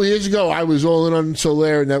admit, a couple of years ago, I was all in on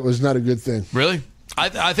Soler, and that was not a good thing. Really?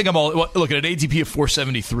 I think I'm all. Look, at an ADP of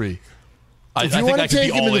 473. If you want to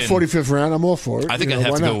take him in the 45th round, I'm all for it. I think I'd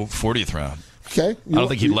have to go 40th round. Okay. I don't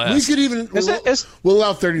think he'd last. We could even. We'll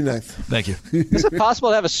allow 39th. Thank you. Is it possible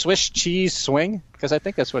to have a Swiss cheese swing? Because I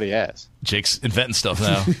think that's what he has. Jake's inventing stuff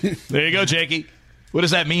now. There you go, Jakey. What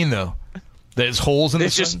does that mean, though? There's holes in the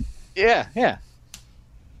swing? Yeah.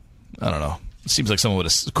 I don't know. It seems like someone would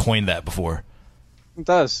have coined that before. It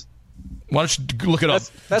does. Why don't you look it up?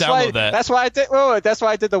 Download that. That's why I did. That's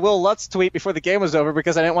why I did the Will Lutz tweet before the game was over,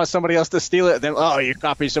 because I didn't want somebody else to steal it. And then, you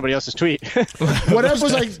copied somebody else's tweet. Whatever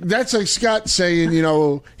was like. That's like Scott saying,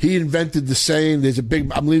 he invented the saying. There's a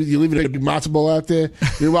big. You leaving a big matzo ball out there.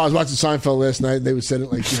 I was watching Seinfeld last night, and they would said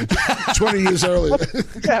it like 20 years earlier.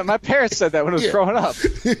 Yeah, my parents said that when I was growing up.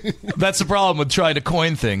 That's the problem with trying to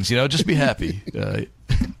coin things. Just be happy.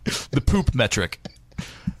 The poop metric.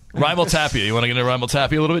 Raimel Tapia. You want to get into Raimel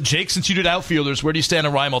Tapia a little bit? Jake, since you did outfielders, where do you stand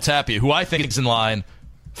on Raimel Tapia, who I think is in line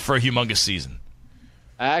for a humongous season?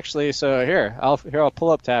 Actually, so I'll pull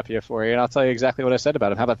up Tapia for you, and I'll tell you exactly what I said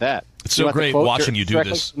about him. How about that? It's so great watching you do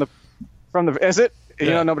this. Is it?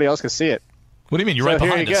 Yeah. Nobody else can see it. What do you mean? You're right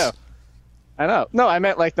behind us. Go. I know. No, I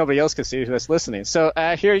meant like nobody else can see that's listening. So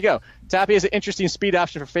here you go. Tapia is an interesting speed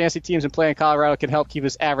option for fantasy teams, and playing Colorado can help keep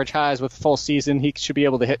his average highs with full season. He should be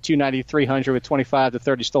able to hit 290, 300 with 25 to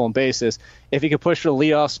 30 stolen bases. If he can push for the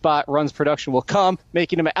leadoff spot, runs production will come,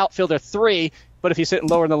 making him an outfielder 3. But if he's sitting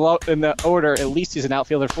lower in the order, at least he's an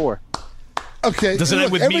outfielder 4. Okay. Does it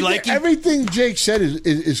end with me liking? Everything Jake said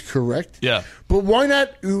is correct. Yeah. But why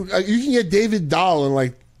not? You can get David Dahl in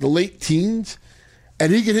like the late teens,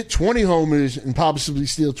 and he can hit 20 homers and possibly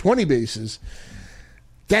steal 20 bases.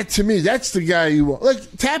 That, to me, that's the guy you want.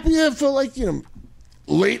 Like, Tapia for,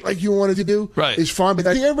 late like you wanted to do is fine. But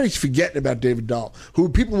I think everybody's forgetting about David Dahl, who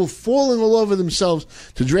people were falling all over themselves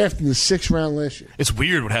to draft in the 6th round last year. It's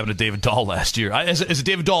weird what happened to David Dahl last year. As a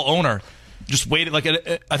David Dahl owner, just waited.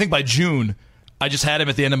 I think by June, I just had him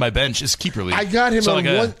at the end of my bench as keeper league. I got him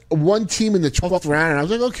on one team in the 12th round, and I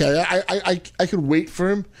was like, okay, I could wait for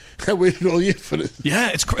him. I waited all year for this.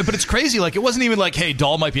 Yeah, but it's crazy. Like, it wasn't even like, hey,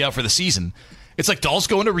 Dahl might be out for the season. It's like Dahl's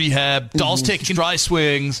going to rehab. Dahl's taking dry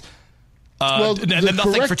swings. And then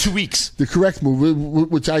nothing for 2 weeks. The correct move,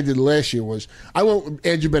 which I did last year, was I went with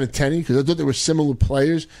Andrew Benintendi because I thought they were similar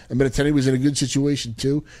players, and Benintendi was in a good situation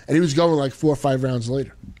too, and he was going like 4 or 5 rounds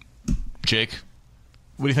later. Jake,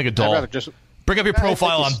 what do you think of Dahl? Bring up your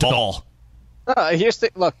profile on Dahl.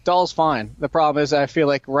 Look, Dahl's fine. The problem is I feel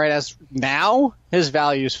like right as now, his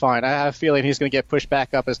value is fine. I have a feeling he's going to get pushed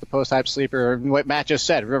back up as the post-hype sleeper. What Matt just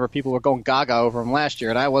said, remember, people were going gaga over him last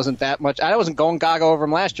year, and I wasn't going gaga over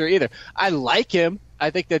him last year either. I like him. I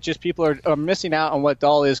think that just people are missing out on what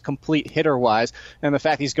Dahl is complete hitter-wise, and the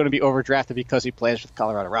fact he's going to be overdrafted because he plays with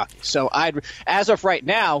Colorado Rockies. So as of right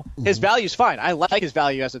now, his value is fine. I like his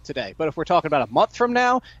value as of today. But if we're talking about a month from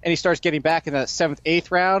now, and he starts getting back in that 7th, 8th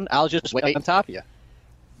round, I'll just wait on top of you.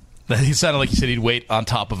 He sounded like he said he'd wait on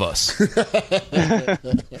top of us. That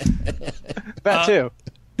too.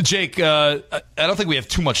 Jake, I don't think we have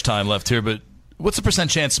too much time left here, but what's the %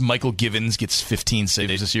 chance Michael Givens gets 15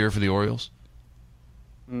 saves this year for the Orioles?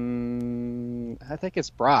 I think it's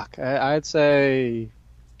Brock. I'd say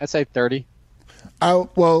 30.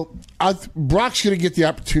 Brock's going to get the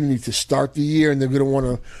opportunity to start the year, and they're going to want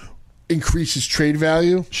to increase his trade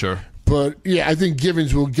value. Sure. But, yeah, I think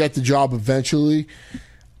Givens will get the job eventually.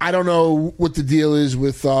 I don't know what the deal is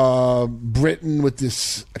with Britton with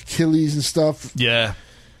this Achilles and stuff. Yeah.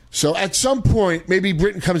 So at some point, maybe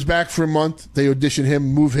Britton comes back for a month. They audition him,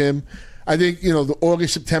 move him. I think, the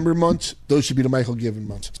August, September months, those should be the Michael Givens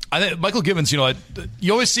months. I think Michael Givens, you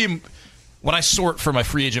always see him, when I sort for my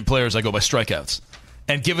free agent players, I go by strikeouts.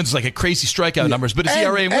 And Givens is like a crazy strikeout numbers, but his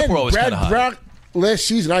ERA and WHIP were always kind of high. Brock, last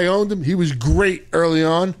season, I owned him. He was great early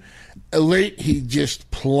on. Late, he just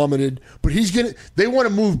plummeted. But they want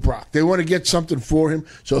to move Brock. They want to get something for him,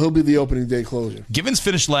 so he'll be the opening day closer. Givens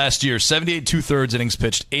finished last year, 78 2/3 innings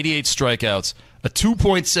pitched, 88 strikeouts, a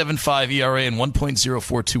 2.75 ERA, and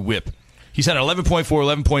 1.042 WHIP. He's had an 11.4,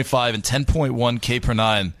 11.5, and 10.1 K per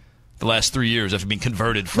 9 the last 3 years after being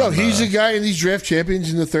converted from. No, he's a guy in these draft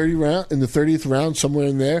champions in the 30th round, somewhere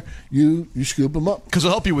in there. You scoop him up because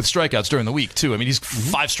it'll help you with strikeouts during the week too. I mean, he's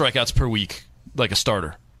 5 strikeouts per week, like a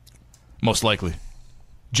starter, most likely.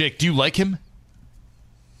 Jake, do you like him?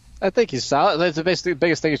 I think he's solid. That's the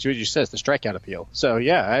biggest thing is what you said, the strikeout appeal. So,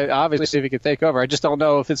 yeah, obviously if he could take over. I just don't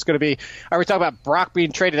know if it's going to be – are we talking about Brock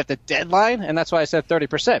being traded at the deadline? And that's why I said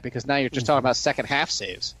 30% because now you're just talking about second half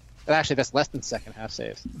saves. Actually, that's less than second half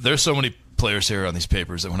saves. There's so many players here on these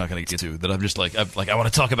papers that we're not going to get to that I'm just like, I want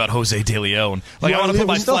to talk about Jose De Leon. Like, I want to put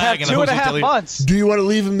my Still have flag in 2.5 Jose De Leon. months. Do you want to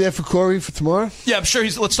leave him there for Corey for tomorrow? Yeah, I'm sure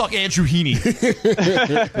let's talk Andrew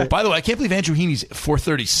Heaney. By the way, I can't believe Andrew Heaney's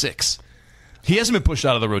 436. He hasn't been pushed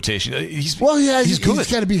out of the rotation. He's good. He's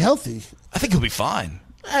got to be healthy. I think he'll be fine.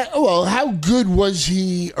 Well, how good was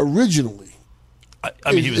he originally?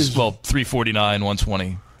 I mean, he was 349,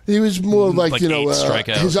 120. He was more like, Like 8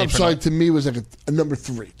 strikeouts, his 8 per upside night. to me was like a number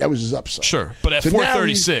 3. That was his upside. Sure, but at So now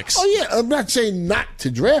 436. I'm not saying not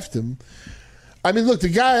to draft him. I mean, look, the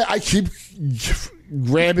guy I keep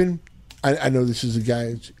grabbing, I know this is a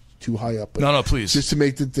guy that's too high up. But No, please. Just to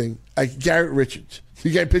make the thing. Like Garrett Richards.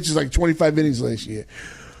 The guy pitches like 25 innings last year.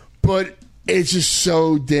 But it's just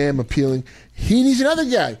so damn appealing. Heaney's another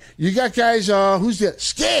guy. You got guys, who's that?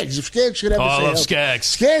 Skaggs. If Skaggs should ever say I love help. Skaggs.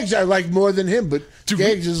 Skaggs I like more than him, but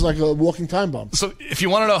Skaggs is like a walking time bomb. So if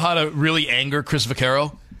you want to know how to really anger Chris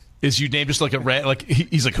Vaccaro, is you name just like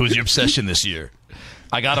he's like, who's your obsession this year?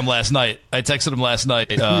 I got him last night. I texted him last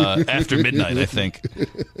night after midnight, I think.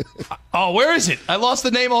 Oh, where is it? I lost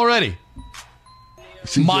the name already.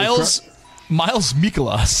 Miles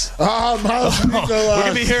Mikolas. Miles Mikolas. We're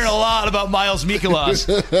going to be hearing a lot about Miles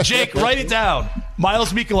Mikolas. Jake, write it down.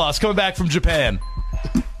 Miles Mikolas coming back from Japan.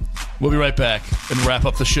 We'll be right back and wrap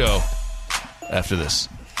up the show after this.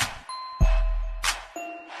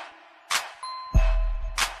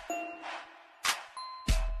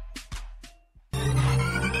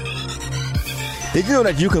 Did you know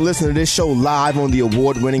that you can listen to this show live on the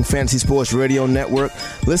award-winning Fantasy Sports Radio Network?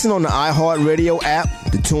 Listen on the iHeartRadio app,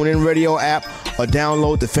 the TuneIn Radio app, or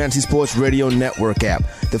download the Fantasy Sports Radio Network app.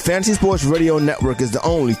 The Fantasy Sports Radio Network is the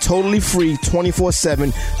only totally free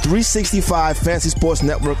 24/7, 365 fantasy sports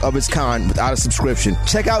network of its kind without a subscription.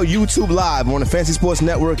 Check out YouTube Live on the Fantasy Sports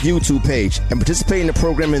Network YouTube page and participate in the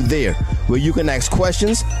programming there, where you can ask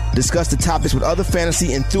questions, discuss the topics with other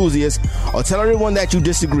fantasy enthusiasts, or tell everyone that you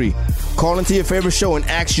disagree. Call into your favorite show and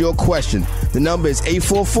ask your question. The number is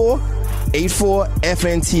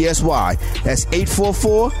 844-84-FNTSY. That's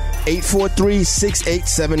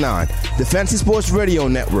 844-843-6879. The Fantasy Sports Radio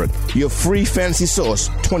Network, your free fantasy source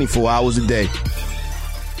 24 hours a day.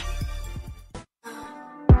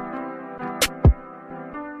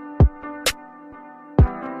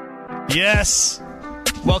 Yes.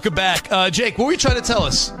 Welcome back. Jake, what were you trying to tell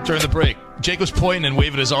us during the break? Jake was pointing and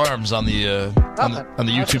waving his arms on the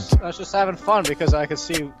YouTube. I was just having fun because I could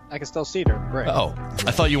still see her. Right. Oh,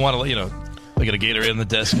 I thought you wanted, like a Gatorade on the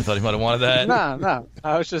desk. I thought he might have wanted that. No.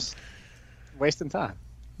 I was just wasting time.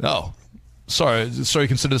 Oh, sorry. You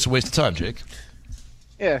consider this a waste of time, Jake.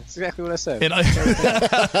 Yeah, that's exactly what I said.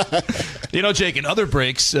 And Jake, in other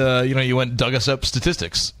breaks, you went and dug us up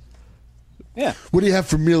statistics. Yeah. What do you have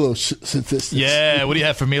for Milos statistics? Yeah, what do you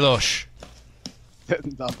have for Milos?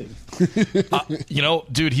 Nothing.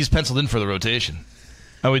 Dude, he's penciled in for the rotation.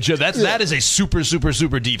 That is a super, super,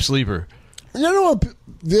 super deep sleeper. You know what?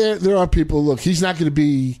 There are people. Look, he's going to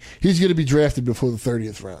be drafted before the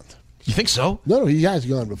 30th round. You think so? No, he has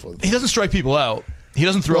gone before. He doesn't strike people out. He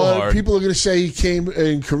doesn't throw hard. People are going to say he came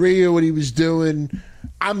in Korea, what he was doing.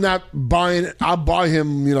 I'm not buying it. I'll buy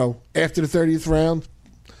him, after the 30th round.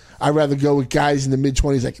 I'd rather go with guys in the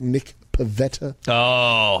mid-20s like Nick Pivetta.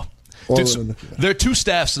 Oh. Dude, there are two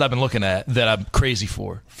staffs that I've been looking at that I'm crazy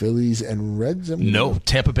for. Phillies and Reds? No,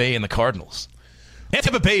 Tampa Bay and the Cardinals.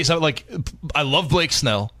 Tampa Bay is I love Blake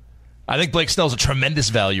Snell. I think Blake Snell's a tremendous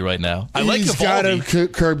value right now. I like He's got to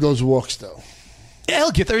curb those walks, though. Yeah,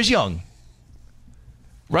 he'll get there. He's young.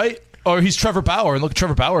 Right? Or he's Trevor Bauer, and look,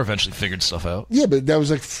 Trevor Bauer eventually figured stuff out. Yeah, but that was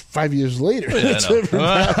like 5 years later.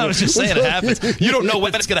 Yeah, I was just saying it happens. You don't know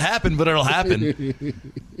when that's going to happen, but it'll happen.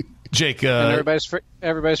 Jake, and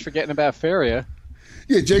everybody's forgetting about Faria.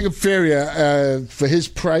 Yeah, Jacob Faria. For his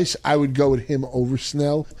price, I would go with him over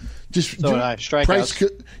Snell. Just price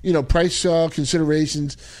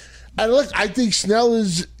considerations. And look, I think Snell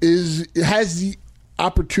has the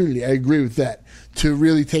opportunity. I agree with that, to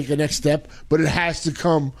really take a next step, but it has to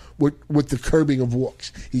come with the curbing of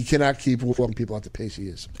walks. He cannot keep walking people at the pace he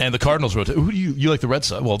is. And the Cardinals rotate. Who do you like? The Red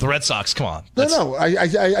Sox? Well, the Red Sox. Come on. No. I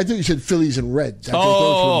think you said Phillies and Reds. I think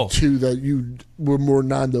those were the two that you were more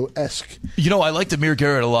Nando-esque. I liked Amir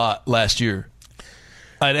Garrett a lot last year.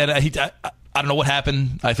 I don't know what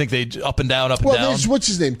happened. I think they up and down. Well, what's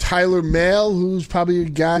his name? Tyler Mahle, who's probably a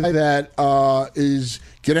guy that is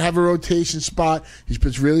going to have a rotation spot. He's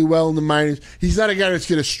pitched really well in the minors. He's not a guy that's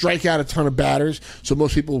going to strike out a ton of batters, so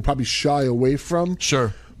most people will probably shy away from.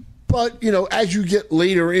 Sure. But, as you get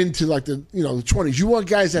later into like the 20s, you want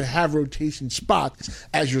guys that have rotation spots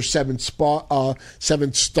as your seventh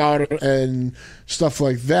starter and stuff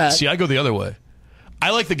like that. See, I go the other way.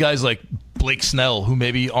 I like the guys like Blake Snell who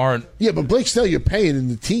maybe aren't. Yeah, but Blake Snell you're paying in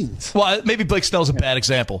the teens. Well, maybe Blake Snell's a bad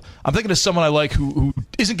example. I'm thinking of someone I like who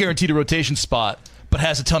isn't guaranteed a rotation spot, but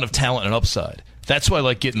has a ton of talent and upside. That's why I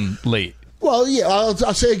like getting late. Well, yeah, I'll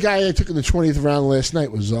say a guy I took in the 20th round last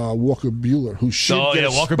night was Walker Buehler, who should get a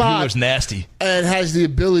Walker spot Buehler's nasty. And has the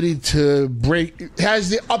ability to has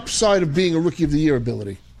the upside of being a Rookie of the Year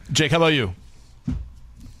ability. Jake, how about you?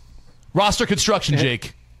 Roster construction,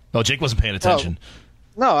 Jake. Oh, Jake wasn't paying attention.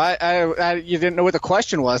 No, you didn't know what the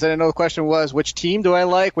question was. I didn't know the question was, which team do I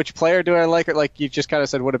like? Which player do I like? Or like you just kind of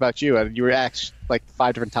said, what about you? You were asked like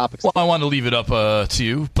 5 different topics. Well, I wanted to leave it up to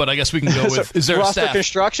you, but I guess we can go with, is there a roster staff?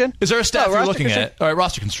 Construction? Is there a staff you're looking at? All right,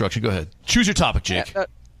 roster construction, go ahead. Choose your topic, Jake.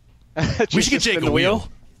 We should get Jake a wheel.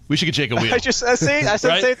 We should get Jake a wheel. I said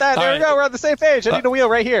right? Say that. There we go. We're on the same page. I need a wheel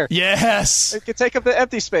right here. Yes. It can take up the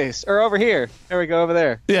empty space. Or over here. There we go, over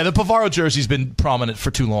there. Yeah, the Pavaro jersey's been prominent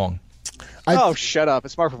for too long. Shut up.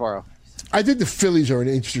 It's Mark Pavaro. I think the Phillies are an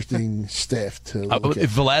interesting staff to look at. If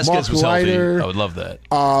Velasquez was healthy, I would love that.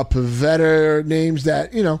 Pavetta, names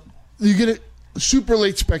that, you get super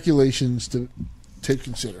late speculations to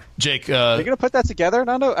consider. Jake, are you going to put that together?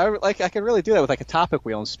 No. I can really do that with like a topic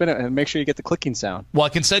wheel and spin it and make sure you get the clicking sound. Well, I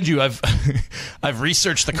can send you. I've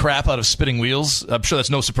researched the crap out of spinning wheels. I'm sure that's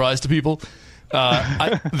no surprise to people.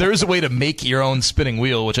 There is a way to make your own spinning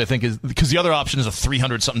wheel, which I think is because the other option is a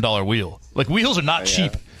 $300-something wheel. Like wheels are not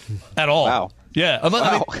cheap at all. Wow. Yeah, I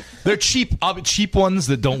mean, they're cheap ones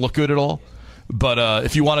that don't look good at all. But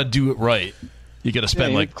if you want to do it right, you got to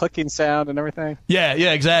spend like clicking sound and everything. Yeah,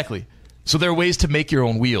 exactly. So there are ways to make your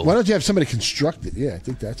own wheel. Why don't you have somebody construct it? Yeah, I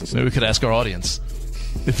think that's. Maybe we could ask our audience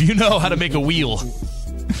if you know how to make a wheel.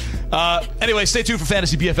 Anyway, stay tuned for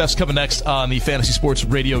Fantasy BFFs coming next on the Fantasy Sports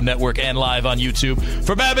Radio Network and live on YouTube.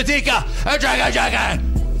 For Matt Medika,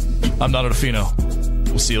 I'm Nando Fino.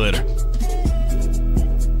 We'll see you later.